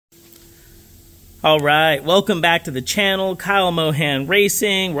All right, welcome back to the channel. Kyle Mohan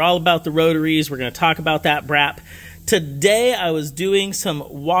Racing. We're all about the rotaries. We're going to talk about that brap. Today I was doing some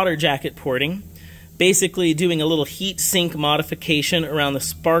water jacket porting, basically doing a little heat sink modification around the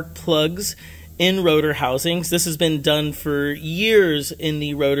spark plugs in rotor housings. This has been done for years in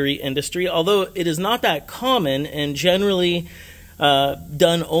the rotary industry, although it is not that common and generally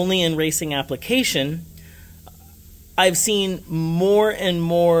done only in racing application. I've seen more and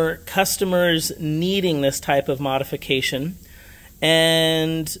more customers needing this type of modification,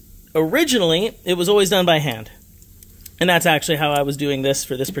 and originally it was always done by hand, and that's actually how I was doing this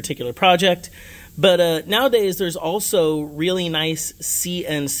for this particular project. But nowadays there's also really nice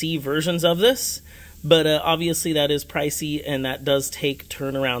CNC versions of this, but obviously that is pricey and that does take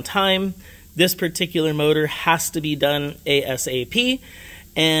turnaround time. This particular motor has to be done ASAP,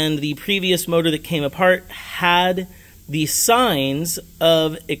 and the previous motor that came apart had the signs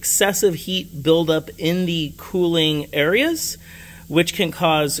of excessive heat buildup in the cooling areas, which can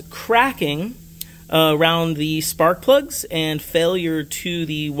cause cracking around the spark plugs and failure to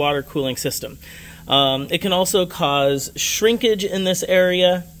the water cooling system. It can also cause shrinkage in this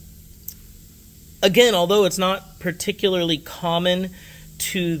area. Again, although it's not particularly common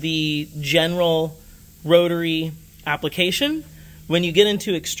to the general rotary application, when you get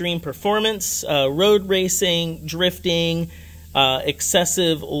into extreme performance, road racing, drifting,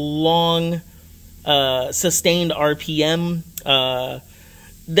 excessive long sustained RPM,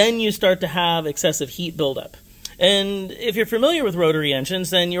 then you start to have excessive heat buildup. And if you're familiar with rotary engines,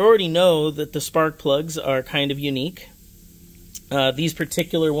 then you already know that the spark plugs are kind of unique. These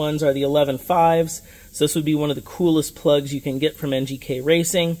particular ones are the 11.5s, so this would be one of the coolest plugs you can get from NGK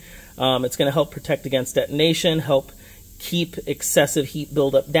Racing. It's going to help protect against detonation, help keep excessive heat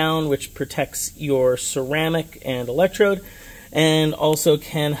buildup down, which protects your ceramic and electrode, and also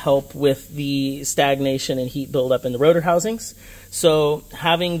can help with the stagnation and heat buildup in the rotor housings. So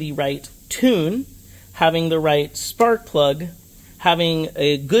having the right tune, having the right spark plug, having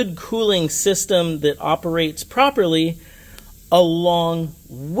a good cooling system that operates properly, along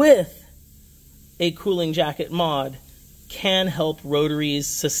with a cooling jacket mod, can help rotaries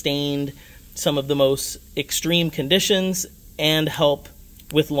sustain some of the most extreme conditions and help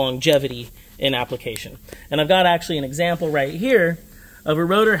with longevity in application. And I've got actually an example right here of a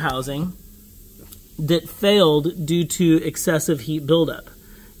rotor housing that failed due to excessive heat buildup.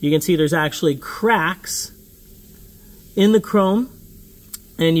 You can see there's actually cracks in the chrome,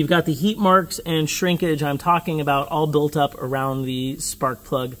 and you've got the heat marks and shrinkage I'm talking about all built up around the spark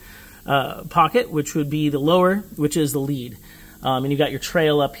plug pocket, which would be the lower, which is the lead. And you've got your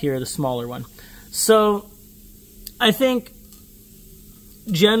trail up here, the smaller one. So I think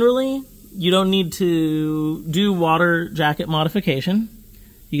generally you don't need to do water jacket modification.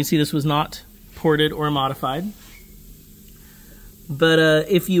 You can see this was not ported or modified. But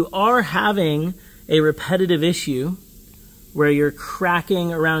if you are having a repetitive issue where you're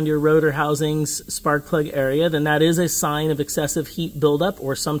cracking around your rotor housings spark plug area, then that is a sign of excessive heat buildup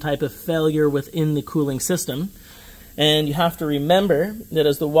or some type of failure within the cooling system. And you have to remember that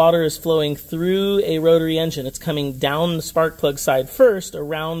as the water is flowing through a rotary engine, it's coming down the spark plug side first,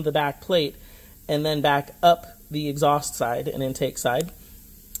 around the back plate, and then back up the exhaust side and intake side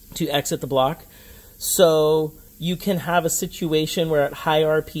to exit the block. So you can have a situation where at high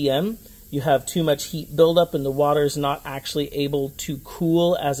RPM, you have too much heat buildup and the water is not actually able to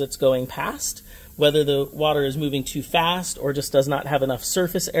cool as it's going past. Whether the water is moving too fast or just does not have enough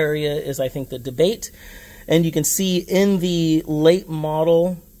surface area is, I think, the debate. And you can see in the late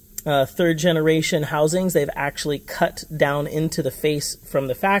model third generation housings, they've actually cut down into the face from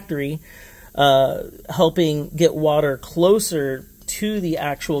the factory, helping get water closer to the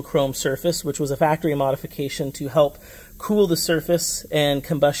actual chrome surface, which was a factory modification to help cool the surface and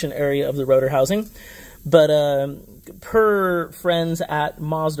combustion area of the rotor housing. But per friends at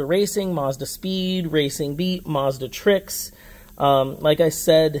Mazda Racing, Mazda Speed, Racing Beat, Mazda Tricks, like I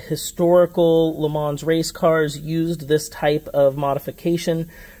said, historical Le Mans race cars used this type of modification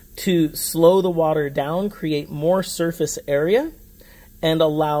to slow the water down, create more surface area, and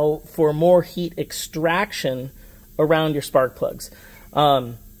allow for more heat extraction around your spark plugs.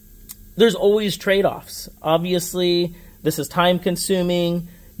 There's always trade-offs. Obviously, this is time-consuming.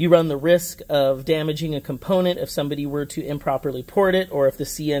 You run the risk of damaging a component if somebody were to improperly port it or if the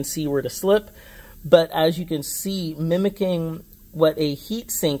CNC were to slip. But as you can see, mimicking what a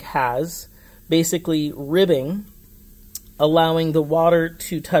heat sink has, basically ribbing, allowing the water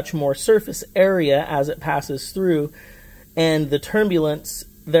to touch more surface area as it passes through, and the turbulence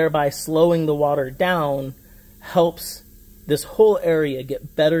thereby slowing the water down helps this whole area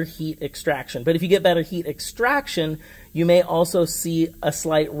get better heat extraction. But if you get better heat extraction, you may also see a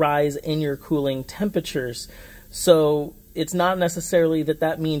slight rise in your cooling temperatures. So it's not necessarily that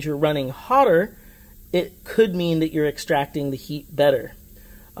that means you're running hotter. It could mean that you're extracting the heat better,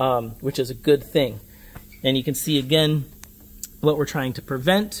 which is a good thing. And you can see again what we're trying to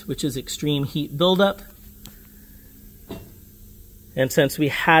prevent, which is extreme heat buildup. And since we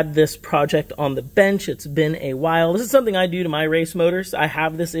had this project on the bench, it's been a while. This is something I do to my race motors. I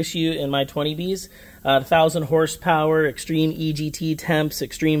have this issue in my 20Bs. 1,000 horsepower, extreme EGT temps,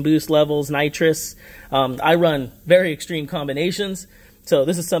 extreme boost levels, nitrous. I run very extreme combinations. So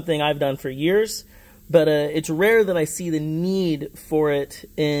this is something I've done for years. But it's rare that I see the need for it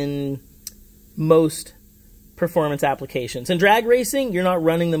in most performance applications. In drag racing, you're not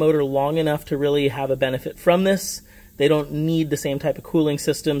running the motor long enough to really have a benefit from this. They don't need the same type of cooling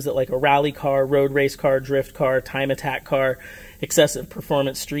systems that like a rally car, road race car, drift car, time attack car, excessive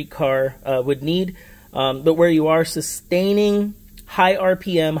performance street car would need. But where you are sustaining high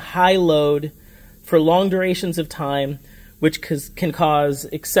RPM, high load for long durations of time, which can cause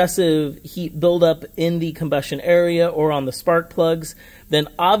excessive heat buildup in the combustion area or on the spark plugs, then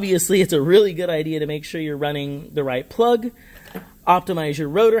obviously it's a really good idea to make sure you're running the right plug. Optimize your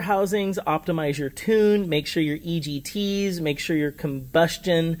rotor housings, optimize your tune, make sure your EGTs, make sure your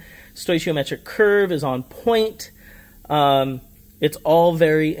combustion stoichiometric curve is on point. It's all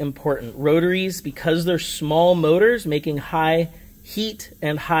very important. Rotaries, because they're small motors making high heat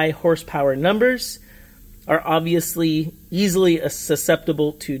and high horsepower numbers, are obviously easily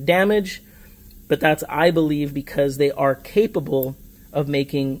susceptible to damage, but that's, I believe, because they are capable of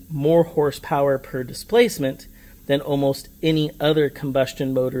making more horsepower per displacement than almost any other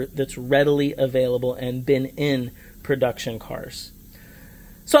combustion motor that's readily available and been in production cars.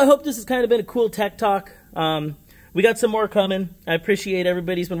 So I hope this has kind of been a cool tech talk. We got some more coming. I appreciate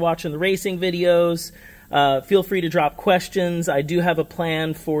everybody's been watching the racing videos. Feel free to drop questions. I do have a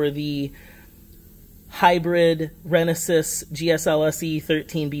plan for the hybrid Renesys GSLSE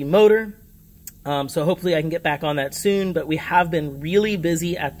 13B motor. So hopefully I can get back on that soon, but we have been really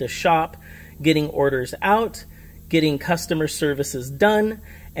busy at the shop getting orders out, getting customer services done,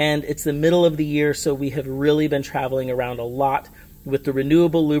 and it's the middle of the year, so we have really been traveling around a lot with the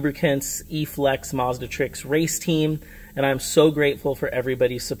Renewable Lubricants E-Flex Mazda Tricks race team, and I'm so grateful for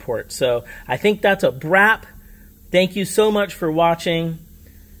everybody's support. So I think that's a wrap. Thank you so much for watching.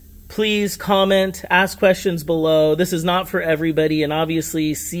 Please comment, ask questions below. This is not for everybody, and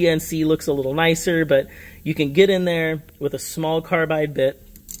obviously CNC looks a little nicer, but you can get in there with a small carbide bit,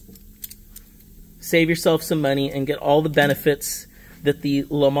 save yourself some money, and get all the benefits that the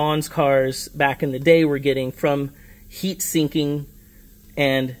Le Mans cars back in the day were getting from heat sinking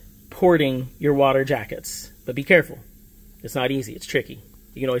and porting your water jackets. But be careful. It's not easy. It's tricky.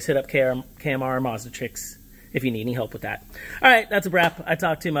 You can always hit up KMR or Mazda Tricks if you need any help with that. All right, that's a wrap. I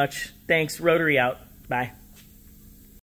talked too much. Thanks. Rotary out. Bye.